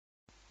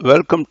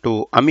Welcome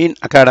to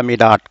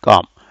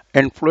aminacademy.com.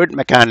 In fluid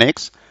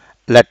mechanics,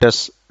 let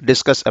us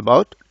discuss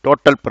about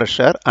total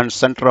pressure and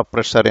center of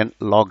pressure in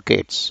log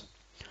gates.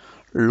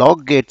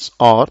 Log gates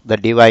are the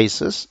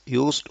devices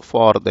used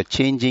for the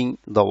changing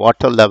the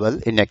water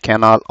level in a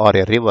canal or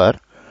a river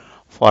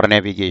for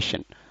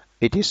navigation.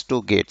 It is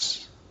two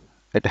gates.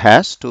 It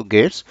has two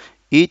gates.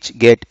 Each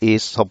gate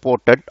is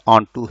supported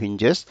on two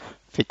hinges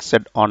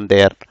fixed on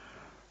their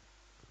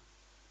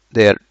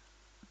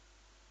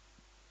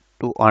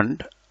two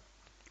and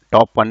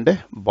top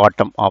and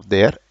bottom of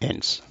their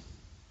ends.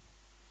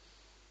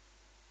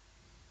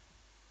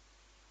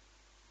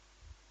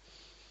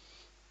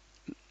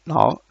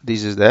 Now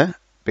this is the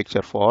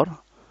picture for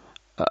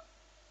uh,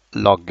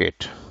 log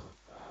gate.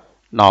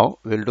 Now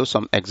we'll do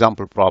some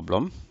example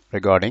problem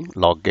regarding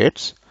log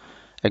gates.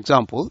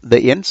 Example,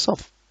 the ends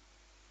of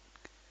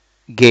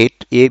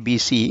gate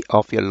ABC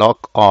of a log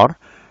are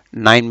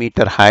 9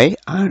 meter high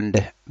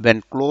and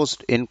when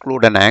closed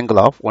include an angle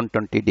of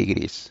 120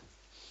 degrees.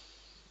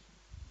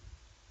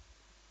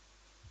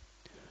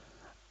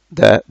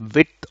 The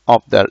width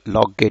of the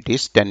log gate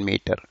is 10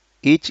 meter.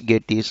 Each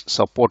gate is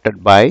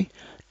supported by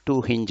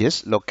two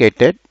hinges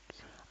located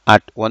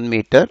at 1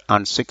 meter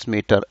and 6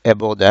 meter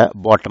above the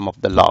bottom of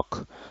the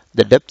log.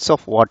 The depths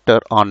of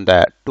water on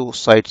the two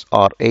sides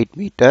are 8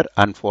 meter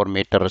and 4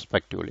 meter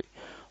respectively.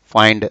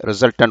 Find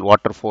resultant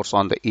water force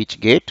on the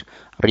each gate,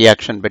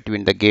 reaction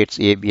between the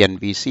gates AB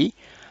and BC,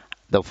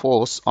 the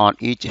force on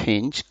each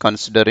hinge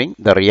considering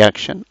the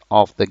reaction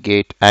of the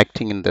gate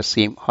acting in the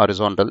same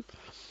horizontal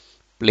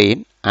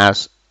plane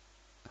as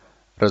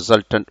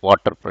resultant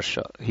water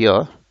pressure.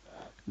 Here,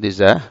 this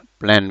is a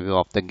plan view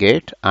of the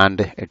gate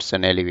and it's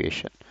an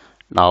elevation.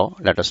 Now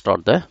let us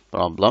start the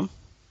problem.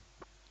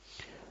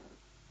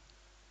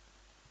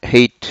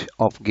 Height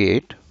of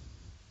gate,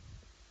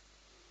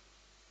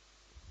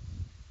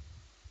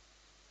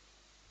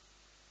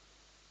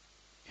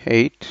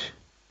 height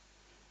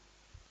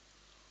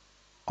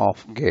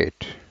of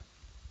gate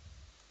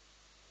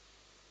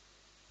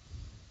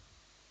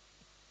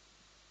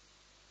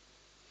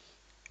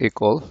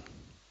equal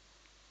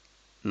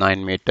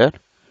 9 meter,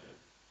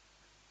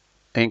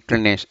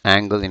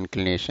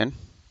 inclination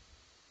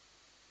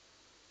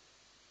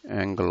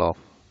angle of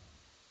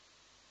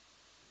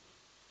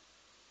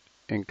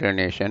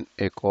inclination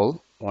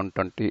equal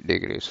 120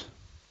 degrees.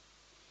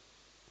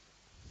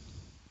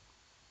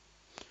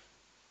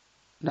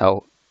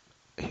 Now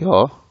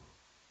here,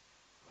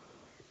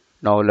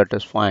 now let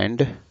us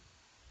find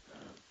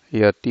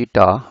here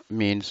theta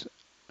means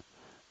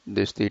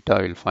this theta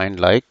will find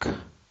like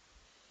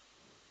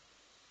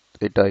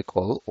theta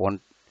equal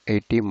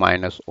 180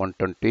 minus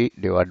 120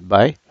 divided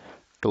by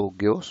 2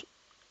 gives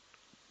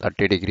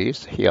 30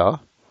 degrees. Here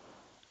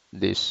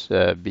this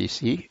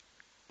BC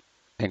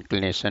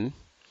inclination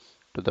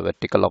to the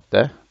vertical of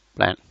the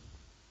plane.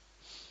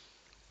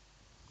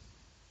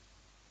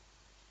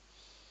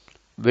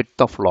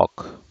 Width of log,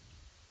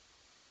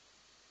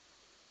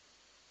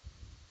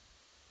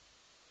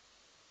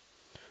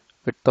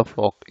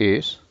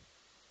 is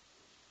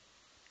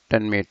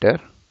 10 meter.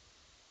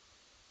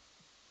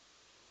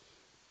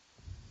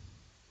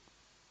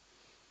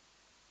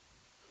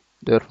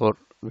 Therefore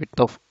width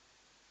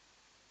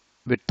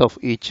of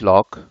each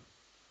log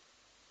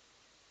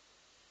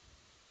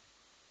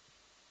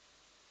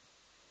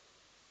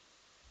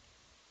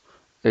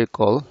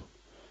equal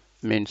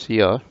means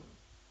here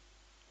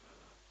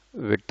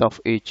width of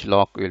each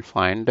log will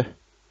find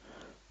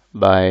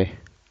by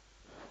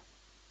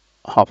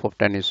half of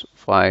 10 is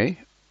 5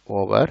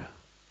 over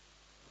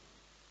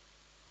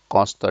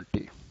cos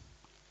 30.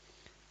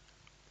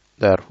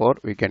 Therefore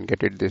we can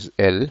get it this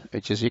L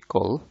which is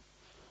equal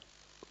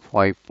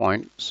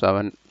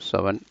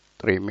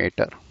 5.773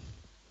 meter.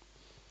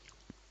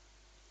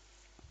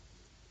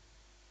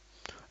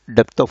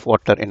 Depth of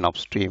water in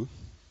upstream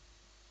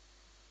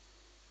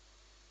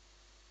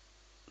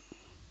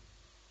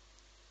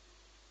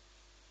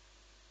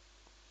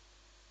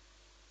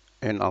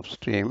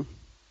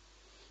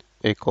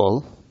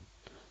equal,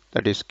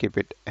 that is keep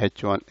it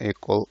H1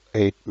 equal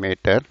 8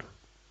 meter.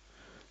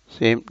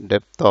 Same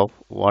depth of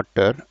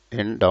water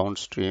in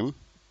downstream,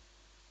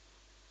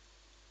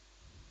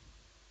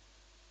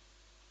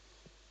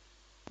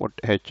 put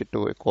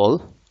H2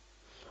 equal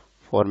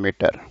 4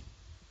 meter.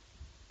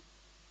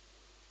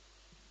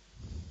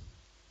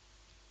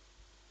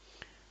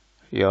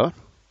 Here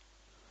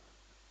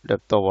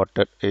depth of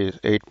water is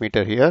 8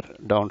 meter, here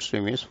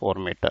downstream is 4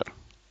 meter.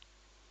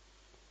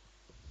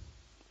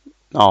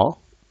 Now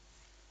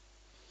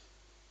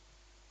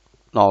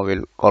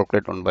we'll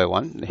calculate one by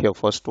one. Here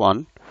first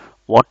one,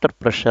 water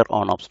pressure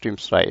on upstream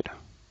side.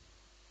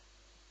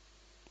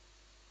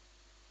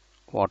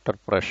 Water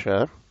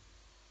pressure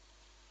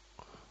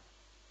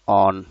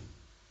on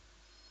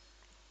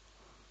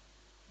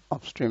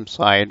upstream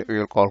side we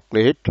will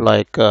calculate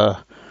like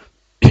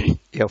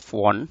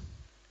F1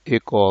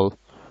 equal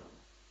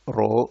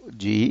rho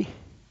G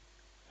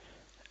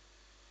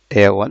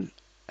A1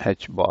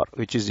 H bar,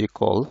 which is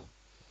equal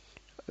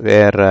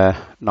where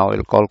now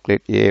we'll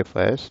calculate A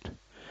first.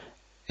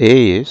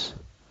 A is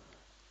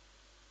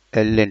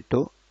L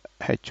into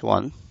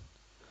H1,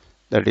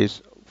 that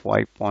is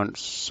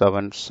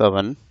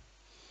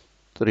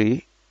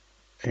 5.773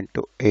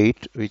 into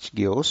 8, which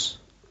gives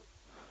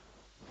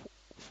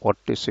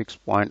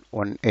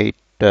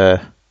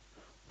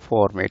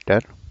 46.184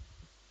 meter,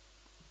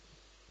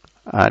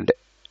 and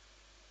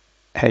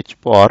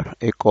H bar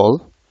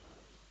equal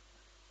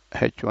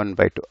H1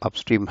 by 2,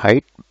 upstream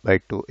height by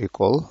 2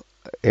 equal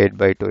 8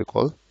 by 2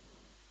 equal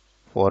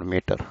 4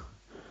 meter.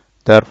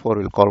 Therefore,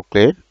 we'll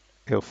calculate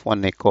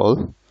F1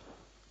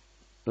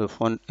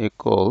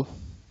 equal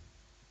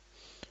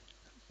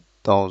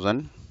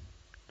 1000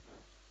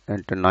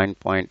 into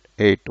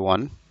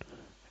 9.81.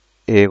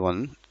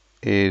 A1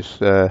 is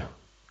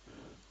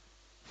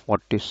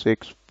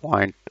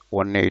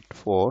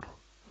 46.184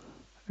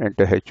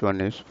 into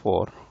H1 is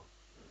 4.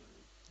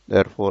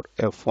 Therefore,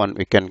 F1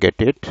 we can get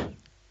it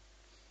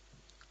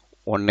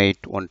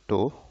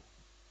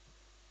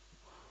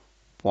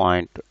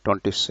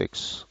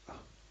 1812.26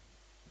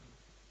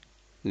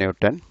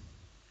 Newton,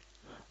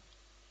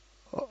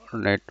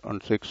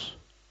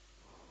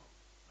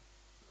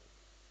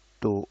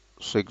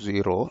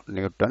 1816.260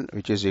 Newton,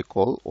 which is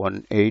equal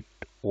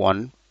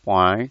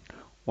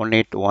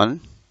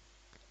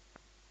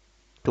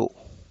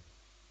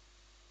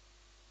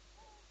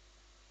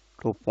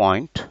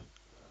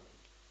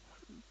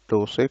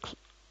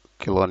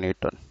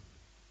kilonewton.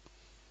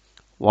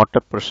 Water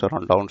pressure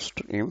on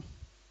downstream.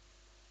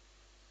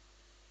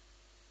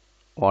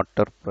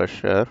 Water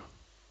pressure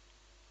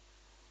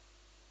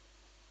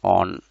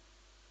on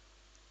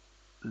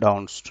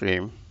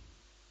downstream.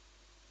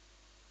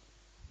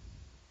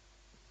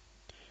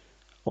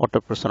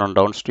 Water pressure on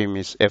downstream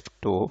is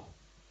F2.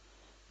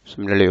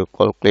 Similarly, you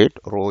calculate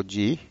rho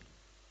G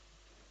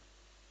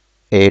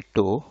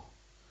A2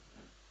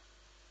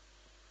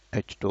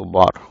 H2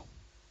 bar.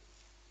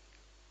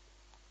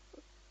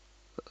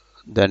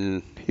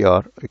 Then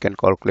here we can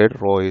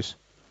calculate rho is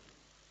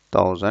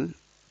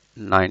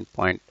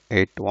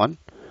 1009.81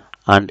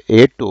 and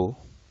A2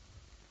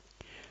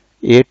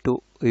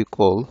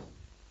 equal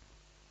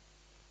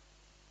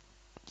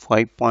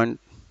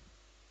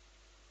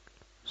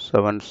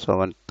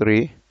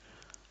 5.773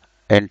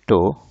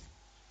 into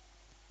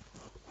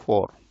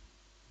 4.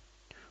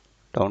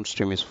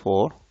 Downstream is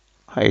 4,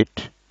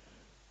 height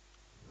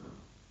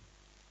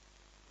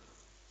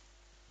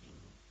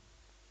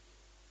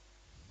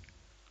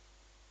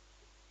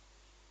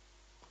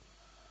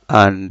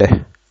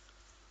and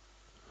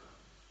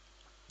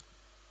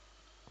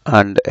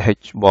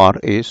H bar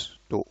is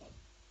 2,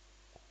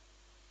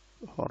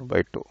 4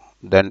 by 2.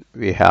 Then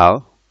we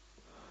have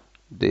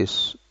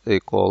this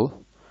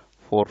equal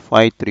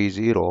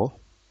 4530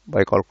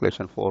 by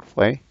calculation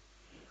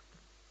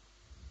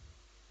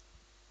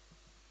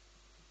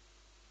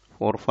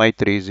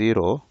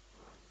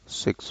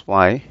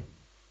 453065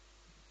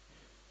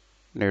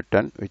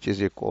 Newton, which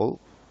is equal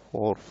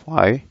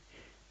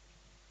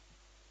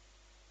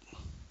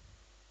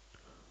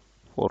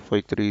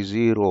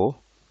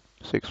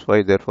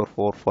 453065, therefore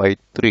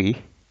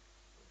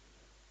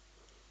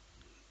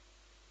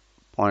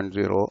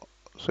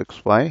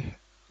 453.065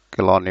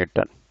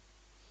 kilonewton.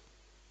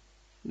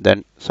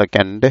 Then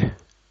second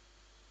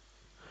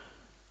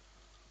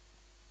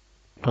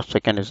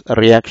is a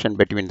reaction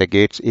between the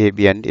gates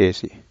AB and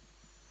AC.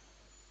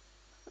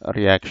 A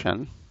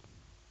reaction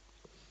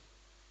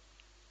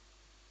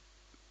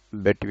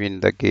between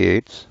the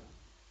gates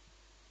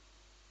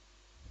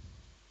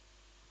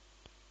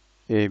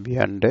AB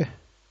and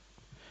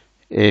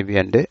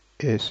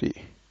AC.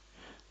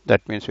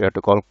 That means we have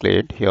to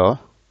calculate here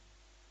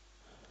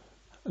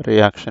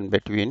reaction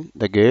between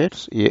the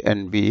gates A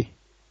and B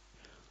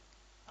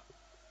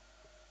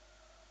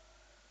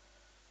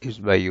is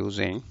by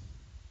using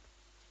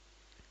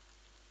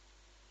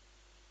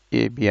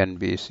AB and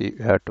BC.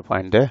 We have to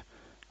find the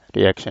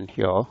reaction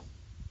here.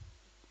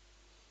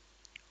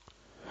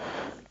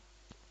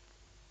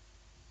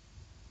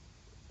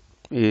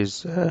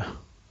 Is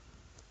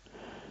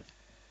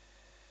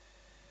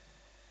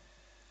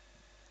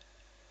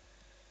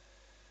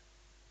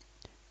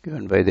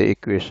given by the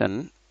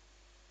equation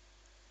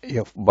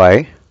F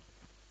by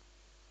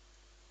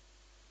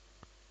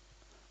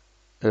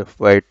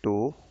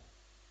 2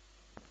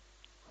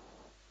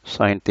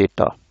 sine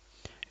theta.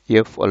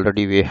 F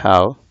already we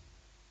have,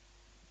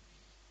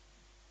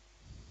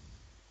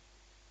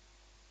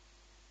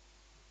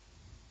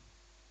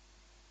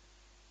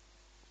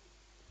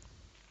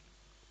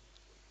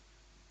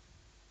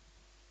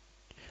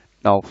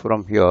 now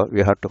from here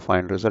we have to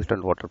find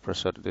resultant water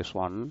pressure, this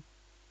one.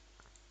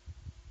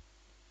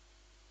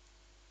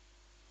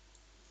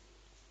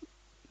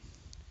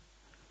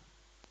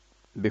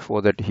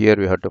 Before that, here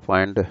we have to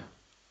find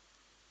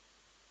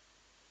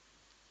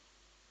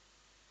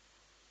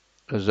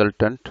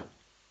resultant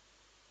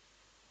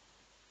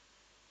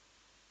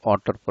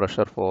water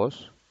pressure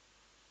force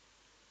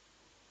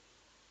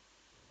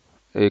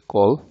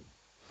equal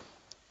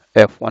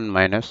F1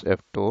 minus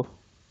F2,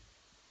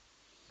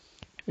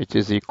 which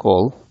is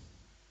equal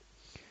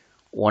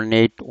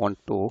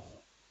 1812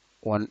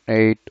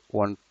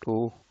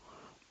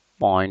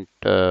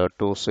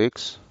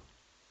 1812.26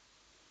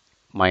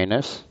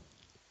 minus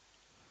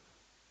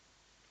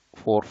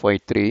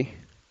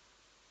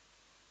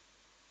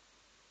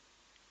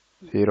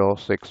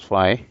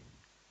 453.065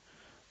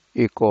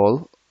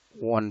 equal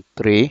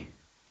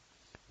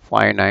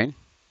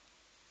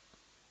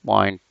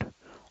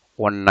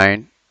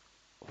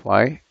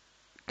 1359.195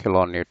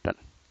 kilonewton.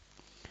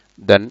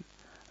 Then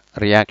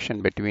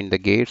reaction between the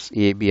gates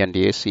AB and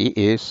AC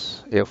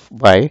is F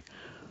by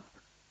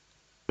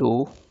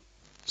 2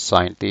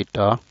 sine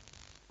theta,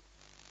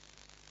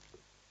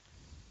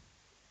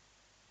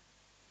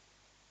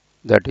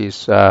 that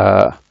is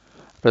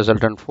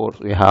resultant force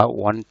we have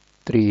 1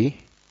 3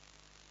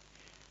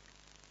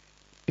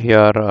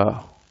 here,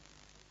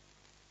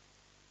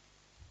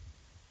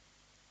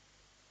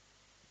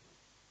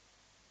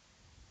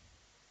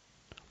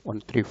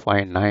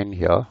 1359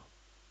 here,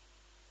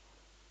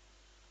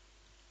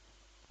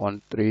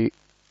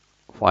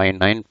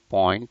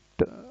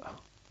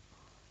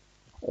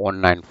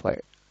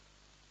 1359.195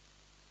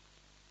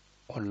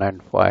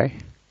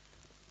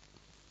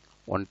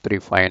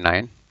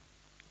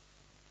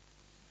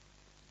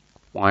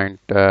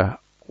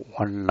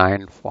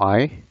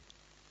 1359.195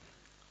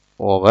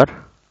 over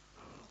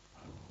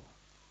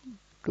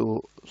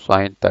 2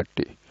 sine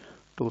 30.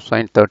 2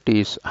 sine 30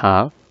 is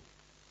half.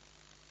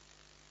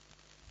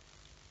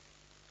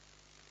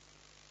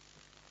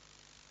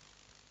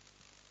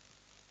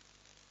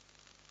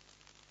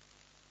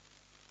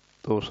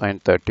 2 sine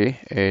 30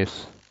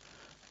 is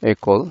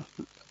equal,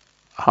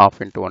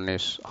 half into 1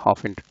 is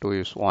half into 2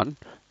 is 1,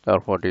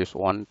 therefore it is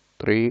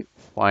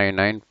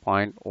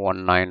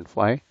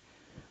 1359.195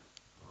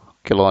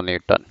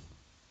 kilonewton.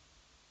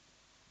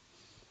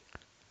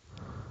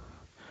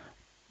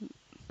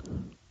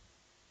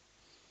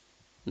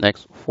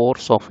 Next,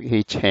 force of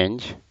each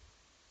hinge.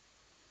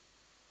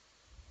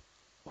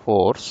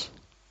 Force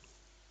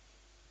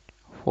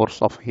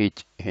of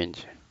each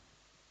hinge.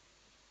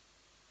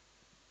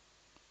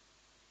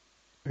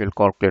 We'll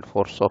calculate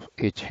force of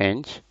each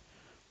hinge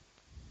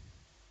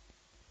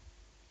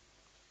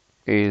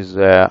is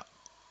RT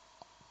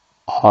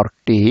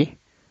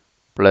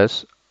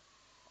plus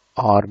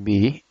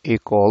RB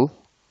equal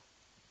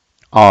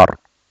R.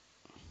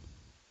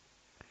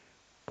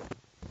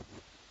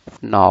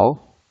 Now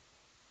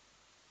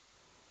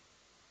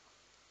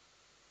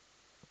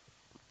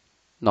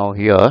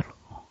here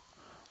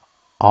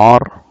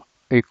R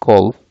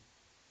equal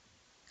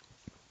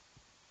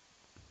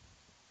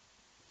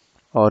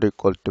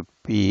to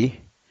P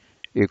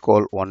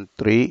equal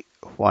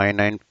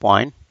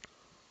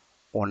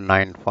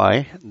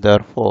 1359.195.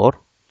 Therefore,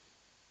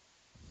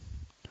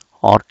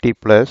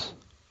 RT plus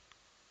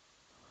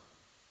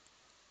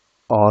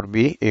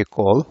RB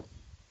equal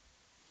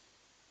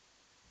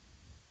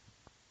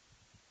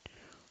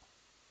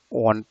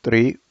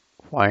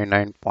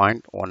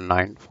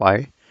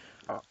 1359.195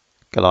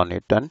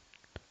 kilonewton.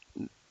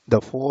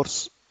 The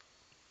force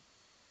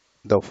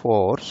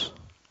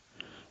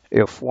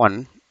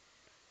F1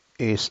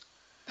 is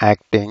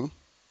acting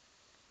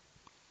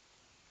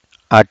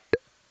at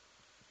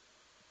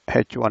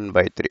H1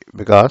 by 3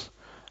 because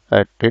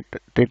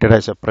treated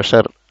as a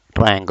pressure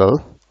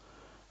triangle.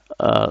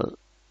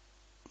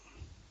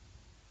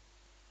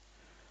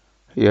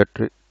 Here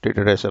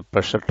treated as a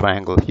pressure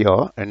triangle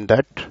here, and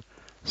that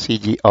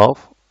CG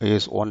of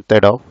is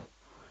 1/3 of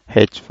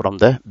H from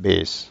the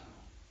base.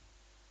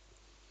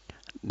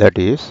 That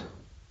is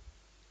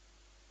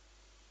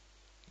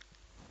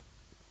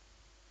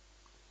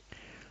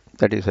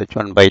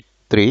H1 by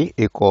 3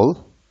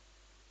 equal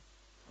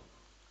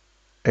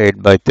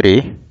 8 by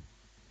 3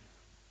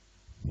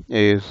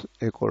 is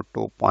equal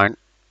to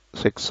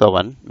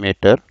 2.67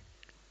 meter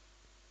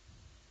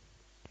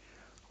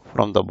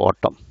from the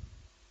bottom.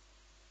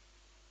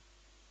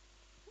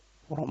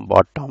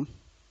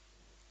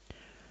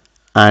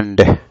 And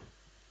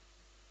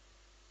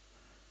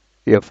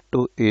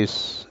F2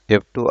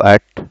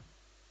 at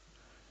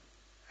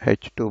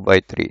H2 by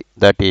 3,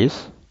 that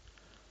is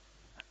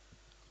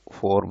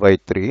 4 by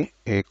 3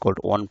 equal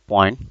to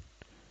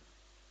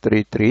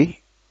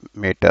 1.33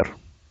 meter.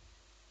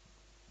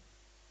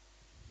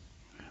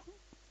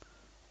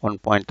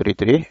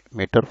 1.33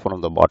 meter from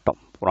the bottom.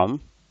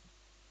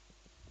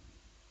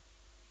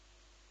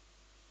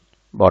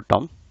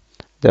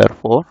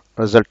 Therefore,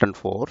 resultant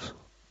force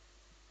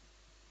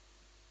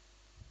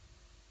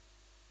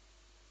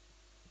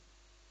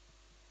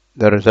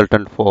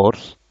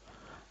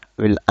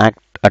will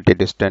act at a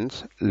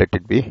distance, let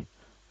it be,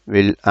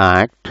 will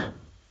act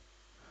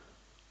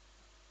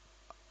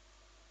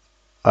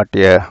at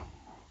a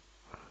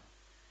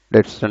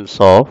distance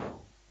of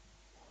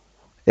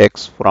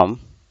x from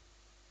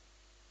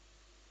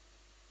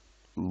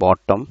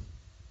bottom.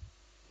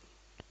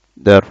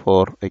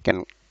 Therefore, we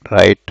can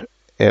write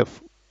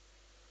F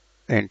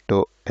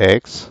into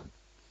x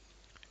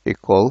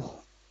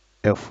equal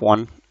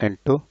F1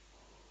 into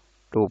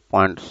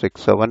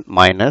 2.67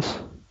 minus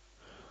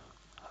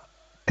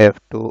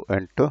F2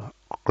 into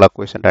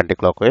clockwise and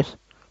anti-clockwise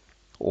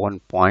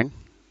 1.33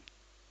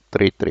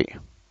 1.33.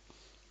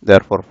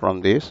 Therefore,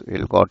 from this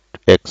we'll got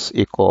x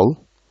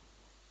equal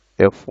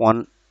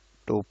F1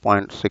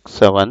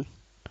 2.67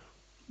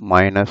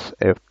 minus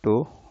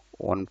F2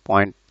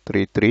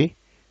 1.33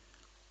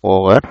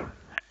 over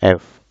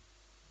F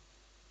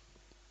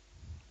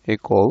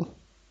equal,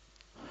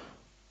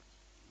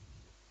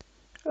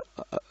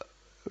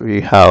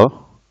 we have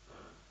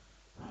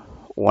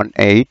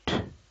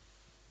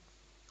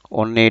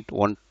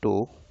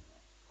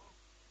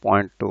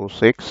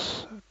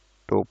 1812.26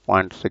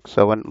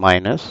 2.67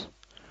 minus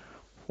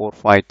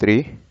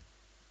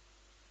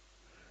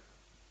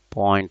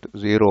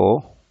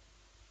 453.0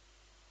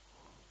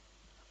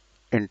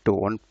 into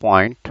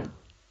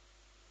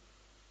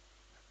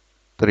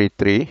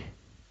 1.33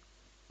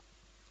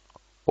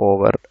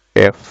 over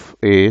F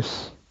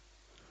is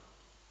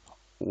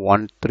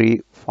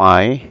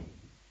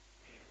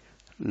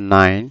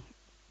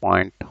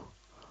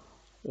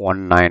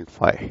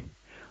 1359.195.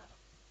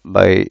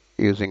 By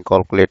using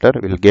calculator,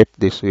 we'll get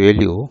this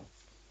value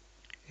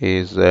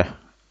is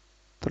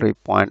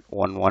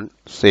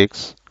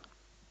 3.116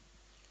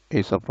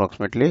 is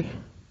approximately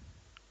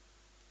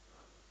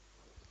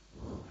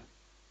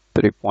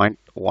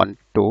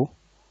 3.12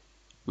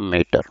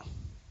 meter.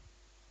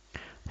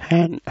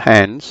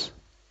 Hence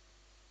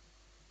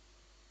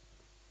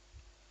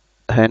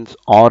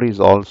R is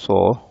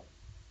also,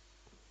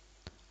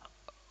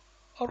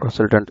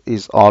 resultant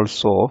is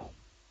also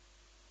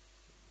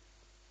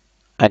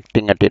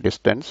acting at a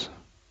distance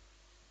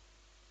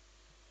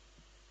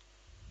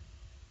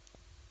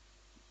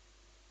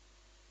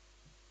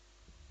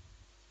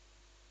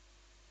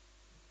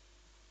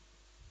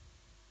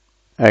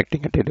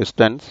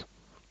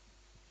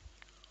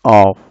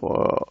of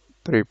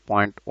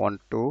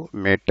 3.12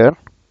 meter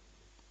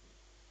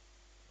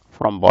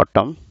from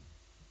bottom.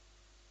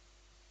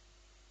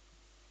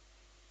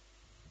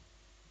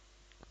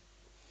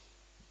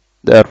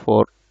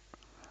 Therefore,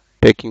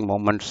 taking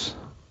moments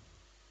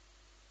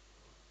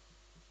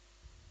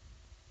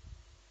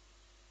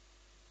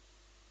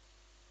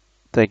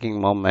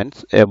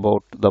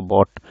about the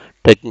bot,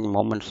 taking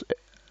moments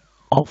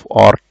of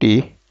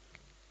RT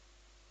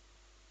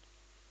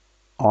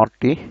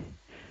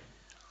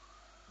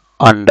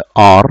and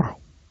R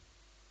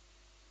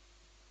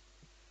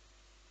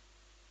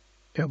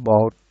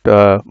about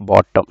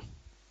bottom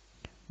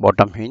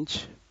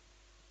hinge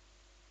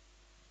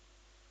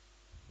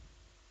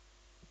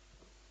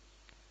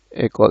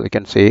equal, we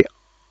can say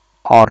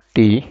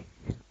RT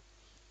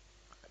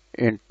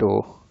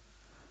into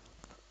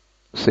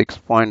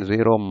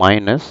 6.0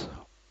 minus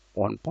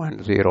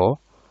 1.0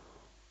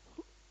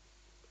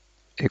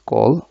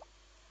 equal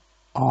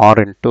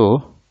R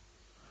into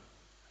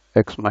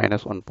x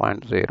minus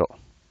 1.0.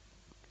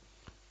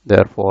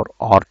 Therefore,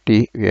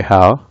 RT we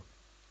have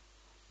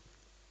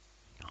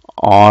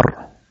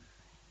R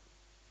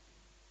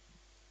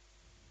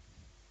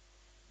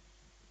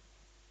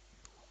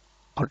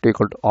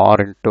equal to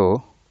R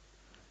into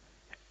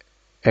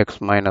x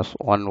minus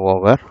 1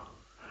 over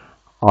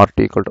RT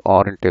equal to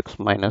R into x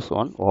minus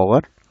 1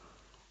 over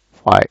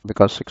 5,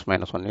 because 6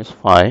 minus 1 is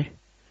 5,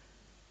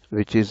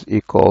 which is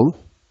equal,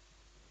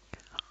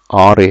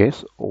 R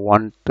is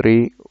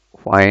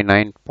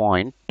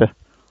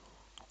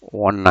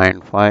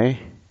 1359.195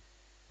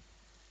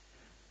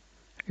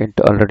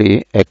 into,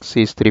 already x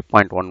is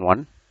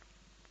 3.11,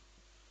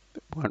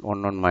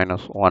 0.11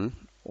 minus 1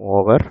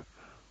 over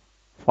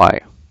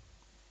 5,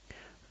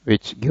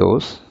 which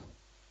gives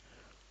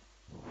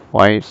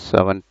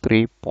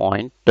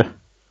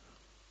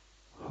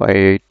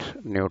 573.58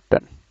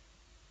 Newton.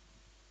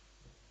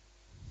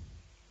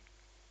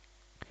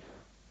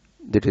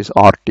 That is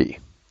RT.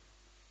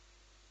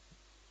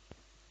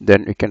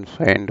 Then we can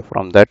find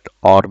from that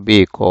RB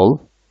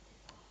equal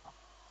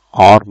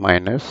R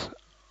minus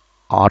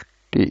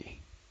RT.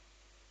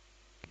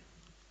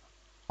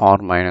 R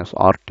minus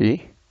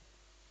RT.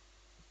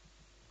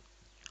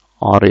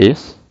 R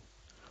is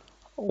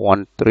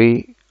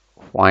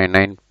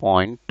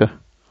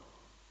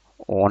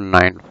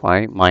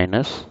 1359.195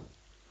 minus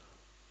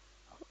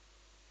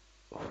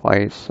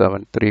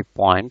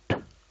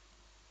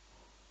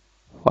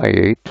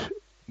 573.58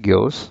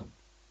 gives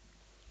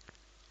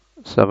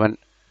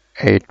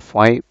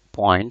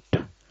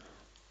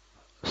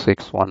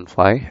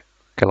 785.615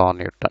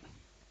 kilonewton.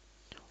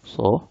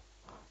 So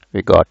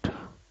we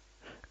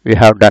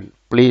have done.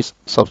 Please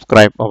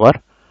subscribe our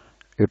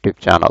YouTube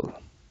channel.